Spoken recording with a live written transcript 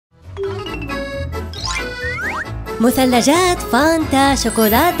مثلجات فانتا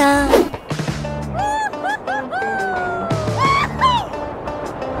شوكولاتة.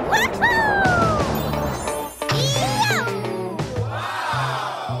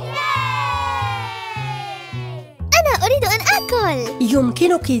 أنا أريد أن آكل.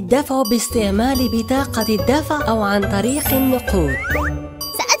 يمكنك الدفع باستعمال بطاقة الدفع أو عن طريق النقود.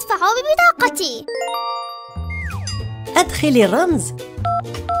 سأدفع ببطاقتي. أدخل الرمز.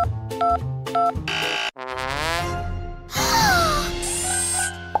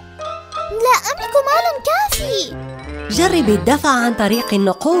 لا أملك مال كافي. جرب الدفع عن طريق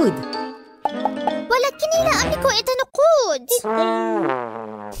النقود. ولكني لا أملك أي نقود.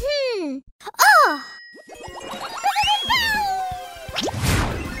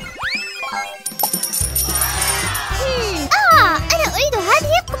 أنا أريد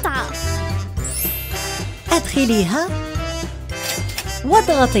هذه القطعة. أدخليها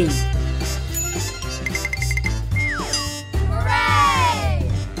واضغطي.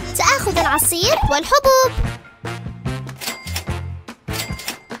 سآخذ العصير والحبوب.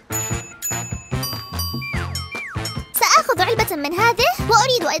 سآخذ علبة من هذه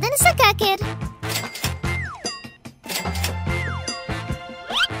وأريد أيضا السكاكر.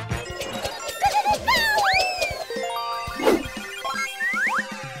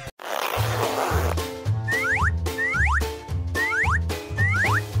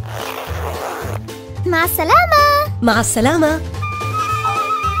 مع السلامة. مع السلامة.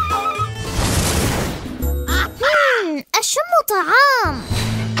 أشم طعام.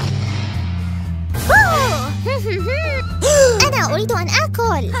 أنا أريد أن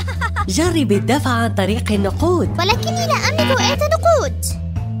آكل. جرب الدفع عن طريق النقود. ولكني لا أملك أي نقود.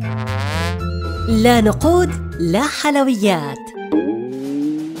 لا نقود لا حلويات.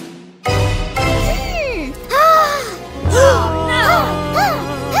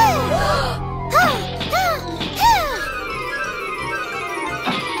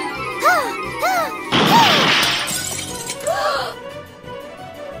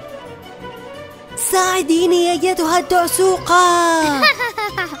 ساعديني أيتها الدعسوقة.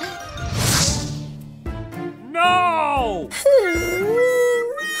 No!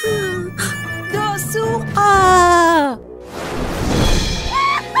 دعسوقة.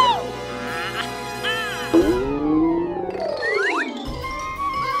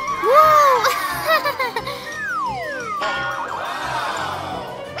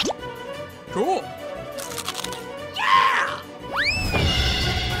 Cool.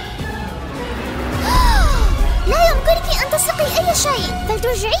 لا يمكنك أن تسرقي أي شيء،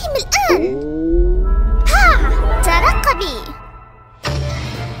 فلترجعيهم الآن. ترقبي.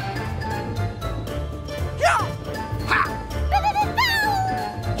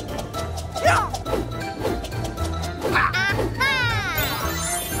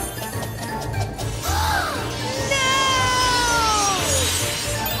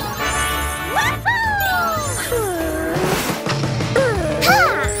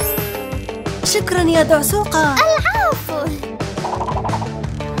 شكرا يا دعسوقة. العفو.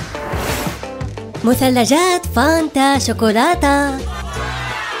 مثلجات فانتا شوكولاتة.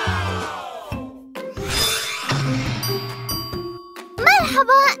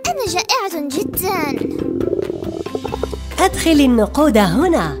 مرحبا، أنا جائعة جدا. أدخل النقود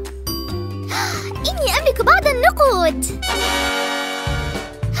هنا. إني أملك بعض النقود.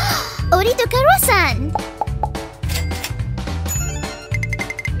 أريد كروسان.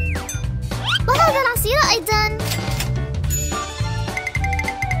 وهذا العصير أيضا.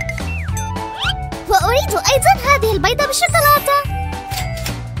 وأريد أيضا هذه البيضة بالشوكولاتة.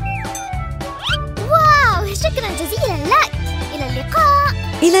 واو، شكرا جزيلا لك. إلى اللقاء.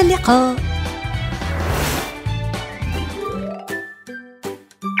 إلى اللقاء.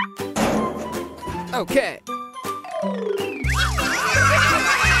 Okay.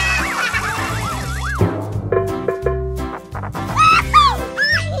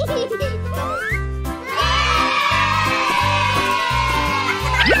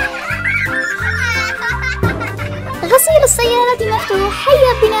 غسيل السيارة مفتوح.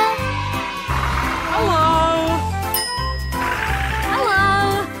 هيا بنا.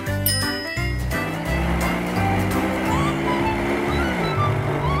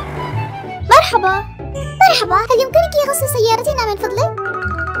 مرحبا. مرحبا، هل يمكنك غسل سيارتنا من فضلك؟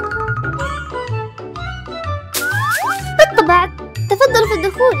 بالطبع، تفضل في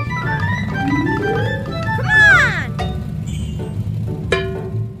الدخول.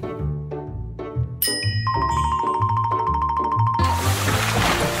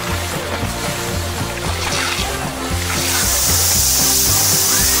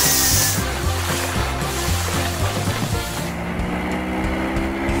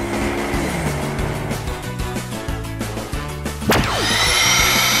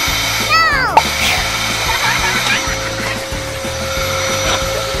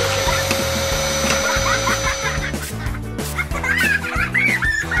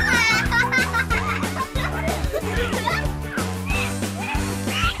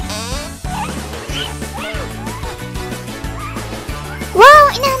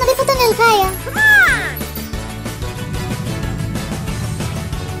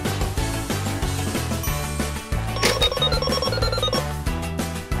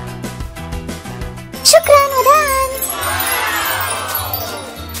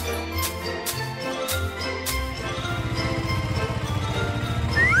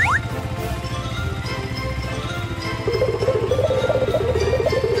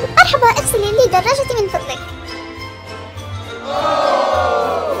 اغسلي لي دراجتي من فضلك.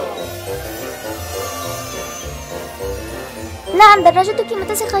 نعم، دراجتك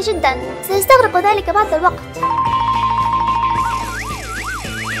متسخة جدا، سيستغرق ذلك بعض الوقت.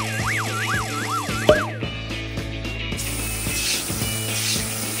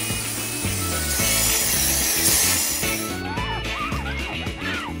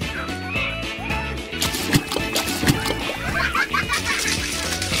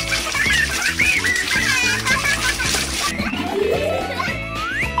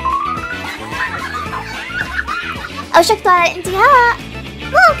 أوشكت على الانتهاء.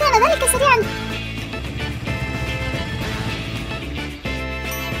 واو، كان ذلك سريعا.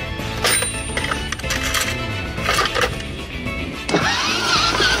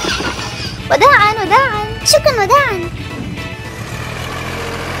 وداعا وداعا، شكرا وداعا.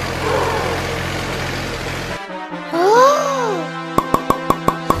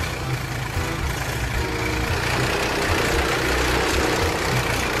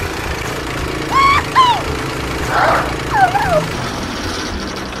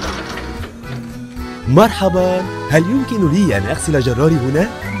 مرحبا، هل يمكن لي أن أغسل جراري هنا؟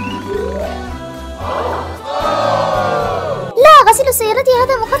 لا، غسيل سيارتي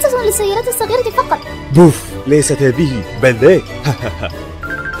هذا مخصص للسيارات الصغيرة فقط. بوف، ليست هذه بل ذاك.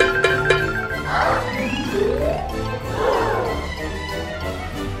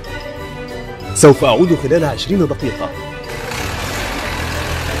 سوف أعود خلال 20 دقيقة.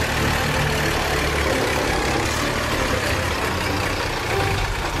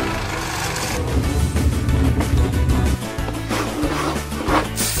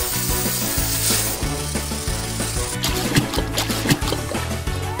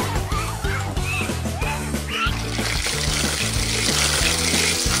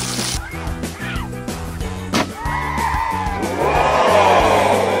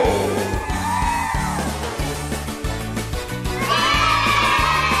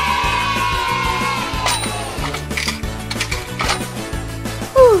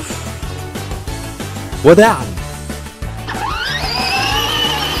 وداعا.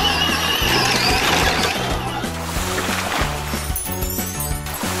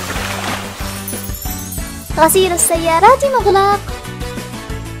 غسيل السيارات مغلق.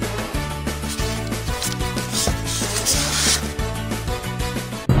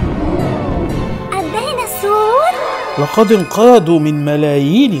 الديناصور لقد انقرضوا من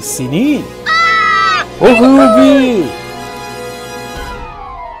ملايين السنين. اهربي.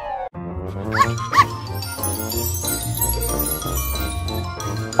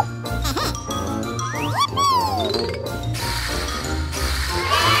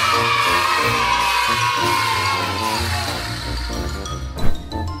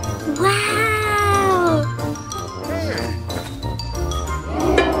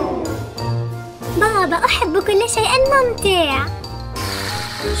 بابا، أحب كل شيء ممتع.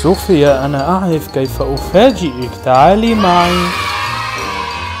 صوفيا، أنا أعرف كيف أفاجئك، تعالي معي.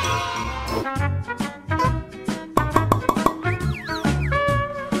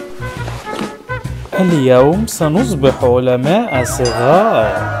 اليوم سنصبح علماء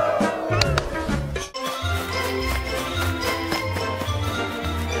صغار.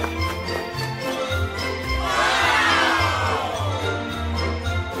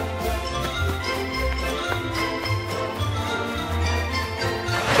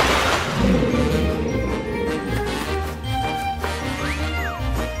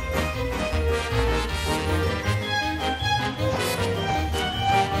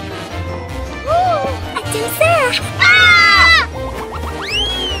 التمساح.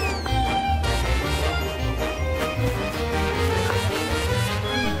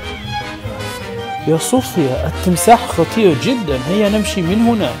 يا صوفيا، التمساح خطير جدا، هيا نمشي من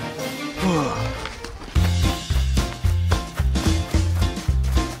هنا.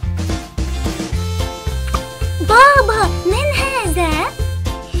 بابا، من هذا؟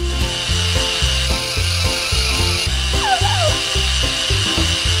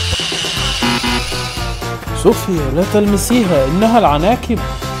 صوفيا، لا تلمسيها، إنها العناكب.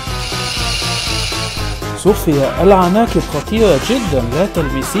 صوفيا، العناكب خطيرة جدا، لا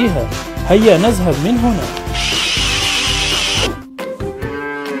تلمسيها، هيا نذهب من هنا.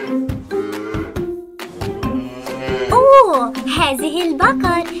 أوه، هذه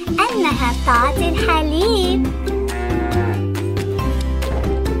البقر، أنها تعطي الحليب.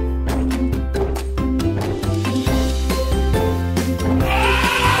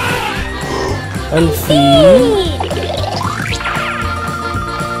 الفيل.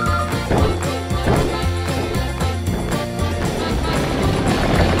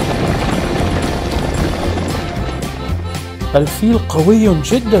 الفيل قوي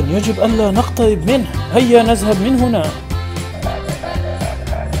جدا، يجب ألا نقترب منه. هيا نذهب من هنا.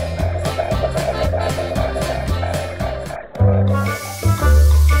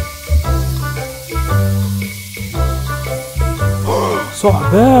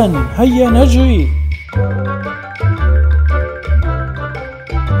 ثعبان، هيا نجري.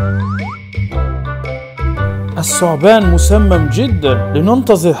 الثعبان مسمم جدا،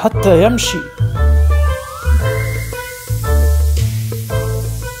 لننتظر حتى يمشي.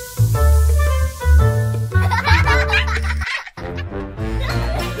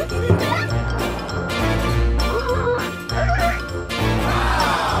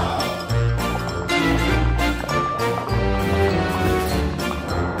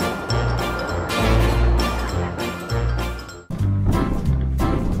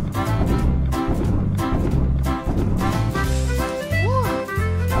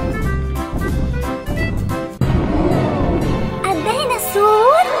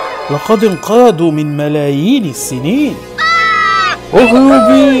 لقد انقرضوا من ملايين السنين.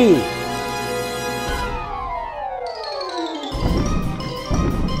 اهربي!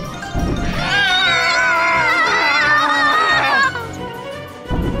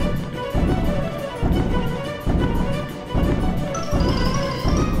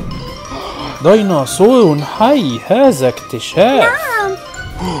 ديناصور حي، هذا اكتشاف. نعم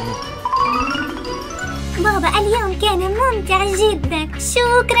بابا، اليوم كان ممتع جدا،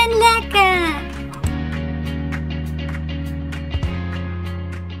 شكرا لك.